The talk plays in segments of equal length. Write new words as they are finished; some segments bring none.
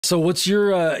So what's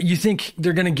your, you think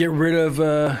they're going to get rid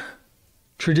of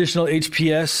traditional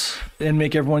HPS and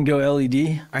make everyone go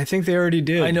LED? I think they already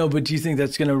did. I know, but do you think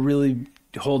that's going to really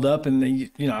hold up? And,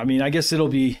 I mean, I guess it'll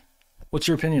be, what's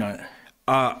your opinion on it?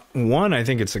 One, I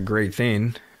think it's a great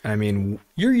thing. I mean,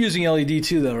 you're using LED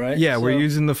too, though, right? Yeah, we're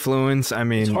using the Fluence. I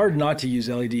mean, it's hard not to use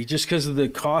LED just because of the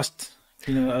cost,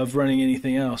 of running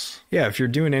anything else. Yeah, if you're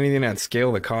doing anything at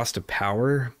scale, the cost of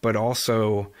power, but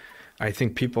also I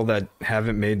think people that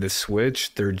haven't made the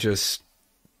switch, they're just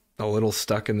a little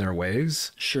stuck in their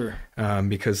ways. Sure.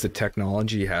 Because the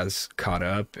technology has caught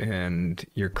up and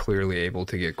you're clearly able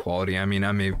to get quality. I mean,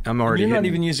 I'm already... You're not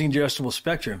even using adjustable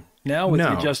spectrum. Now with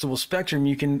the adjustable spectrum,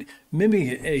 you can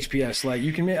mimic HPS. Like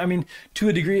you can, I mean, to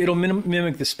a degree, it'll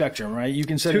mimic the spectrum, right? You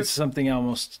can set it to something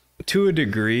almost... To a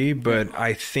degree, but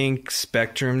I think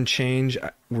spectrum change,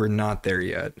 we're not there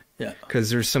yet. Yeah.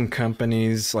 Because there's some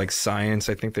companies like Science,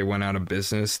 I think they went out of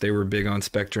business. They were big on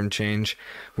spectrum change.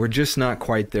 We're just not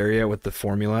quite there yet with the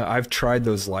formula. I've tried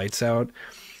those lights out.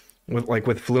 With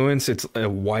Fluence, it's a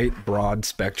white broad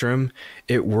spectrum.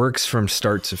 It works from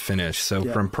start to finish. So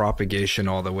from propagation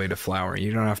all the way to flowering.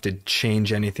 You don't have to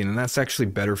change anything. And that's actually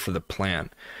better for the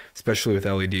plant, especially with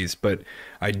LEDs. But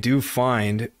I do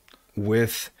find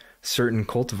with certain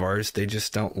cultivars, they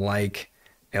just don't like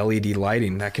LED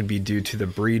lighting. That could be due to the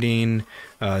breeding,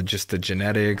 just the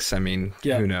genetics. I mean,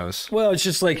 who knows? Well, it's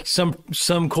just like some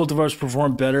cultivars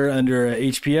perform better under a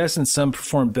HPS and some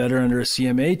perform better under a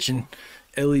CMH, and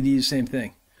LED is the same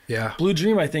thing. Yeah. Blue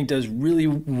Dream, I think, does really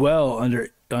well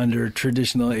under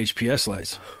traditional HPS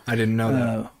lights. I didn't know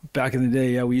that. Back in the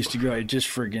day, we used to grow it just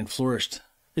friggin' flourished.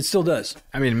 It still does.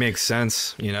 I mean, it makes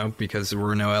sense, because there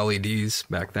were no LEDs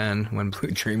back then when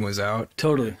Blue Dream was out.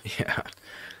 Totally. Yeah.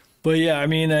 But yeah, I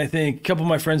mean, I think a couple of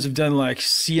my friends have done like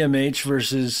CMH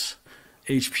versus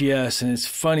HPS, and it's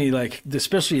funny, like,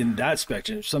 especially in that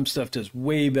spectrum, some stuff does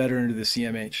way better into the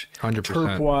CMH. 100%.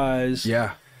 Turp-wise.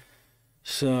 Yeah.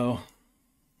 So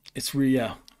it's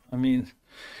I mean,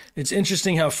 it's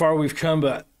interesting how far we've come,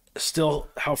 but still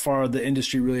how far the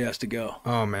industry really has to go.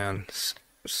 Oh, man.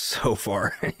 So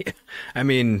far. I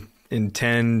mean, in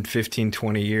 10, 15,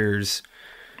 20 years,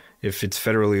 if it's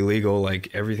federally legal, like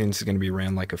everything's going to be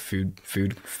ran like a food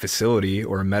facility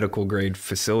or a medical grade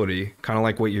facility, kind of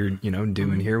like what you're,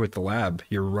 doing here with the lab.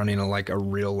 You're running like a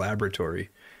real laboratory.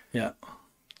 Yeah.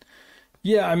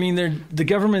 Yeah. I mean, the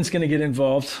government's going to get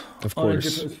involved, of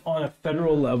course, on a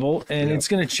federal level, and it's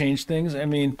going to change things. I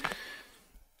mean,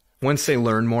 once they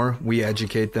learn more, we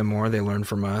educate them more. They learn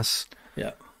from us.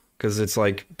 Yeah. Because it's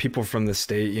like people from the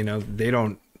state, they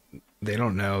don't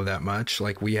know that much.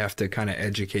 Like we have to kind of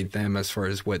educate them as far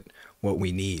as what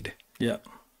we need. Yeah.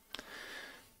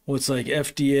 Well, it's like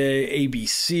FDA,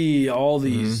 ABC, all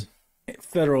these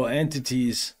federal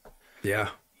entities. Yeah.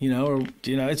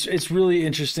 It's really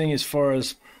interesting as far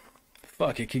as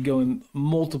it could go in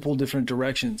multiple different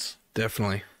directions.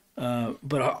 Definitely.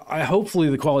 But hopefully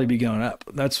the quality be going up.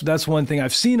 That's one thing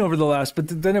I've seen over the last, but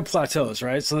then it plateaus,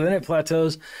 right? So then it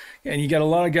plateaus, and you got a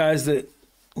lot of guys that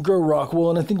grow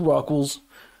Rockwool, and I think Rockwool's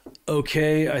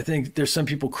okay. I think there's some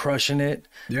people crushing it,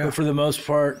 but for the most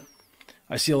part,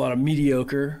 I see a lot of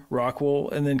mediocre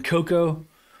Rockwool, and then cocoa,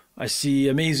 I see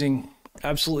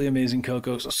absolutely amazing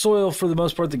cocoa. So soil, for the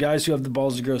most part, the guys who have the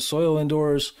balls to grow soil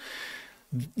indoors.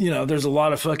 There's a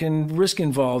lot of fucking risk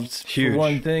involved. Huge. For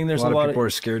one thing, there's a lot of people are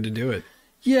scared to do it.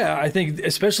 Yeah, I think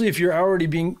especially if you're already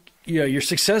being, you're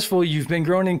successful, you've been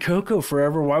growing in cocoa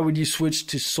forever. Why would you switch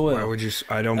to soil? Why would you?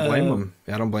 I don't blame them.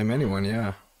 I don't blame anyone.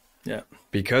 Yeah. Yeah.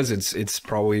 Because it's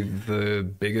probably the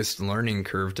biggest learning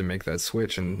curve to make that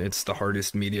switch, and it's the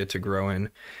hardest media to grow in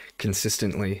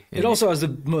consistently. It also has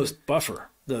the most buffer,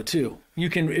 though, too. You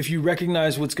can, if you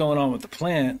recognize what's going on with the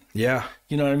plant. Yeah.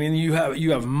 You know what I mean? You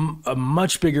have a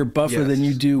much bigger buffer than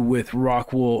you do with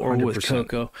Rockwool or 100%. with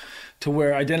cocoa, to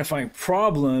where identifying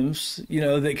problems,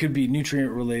 that could be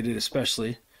nutrient related,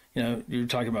 especially, you're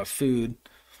talking about food.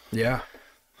 Yeah.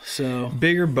 So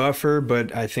bigger buffer,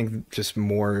 but I think just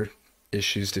more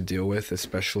issues to deal with,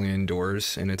 especially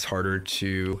indoors. And it's harder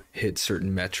to hit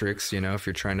certain metrics, if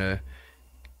you're trying to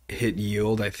hit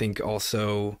yield. I think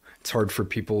also it's hard for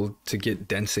people to get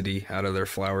density out of their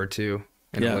flower too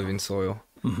in a living soil.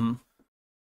 Mm-hmm.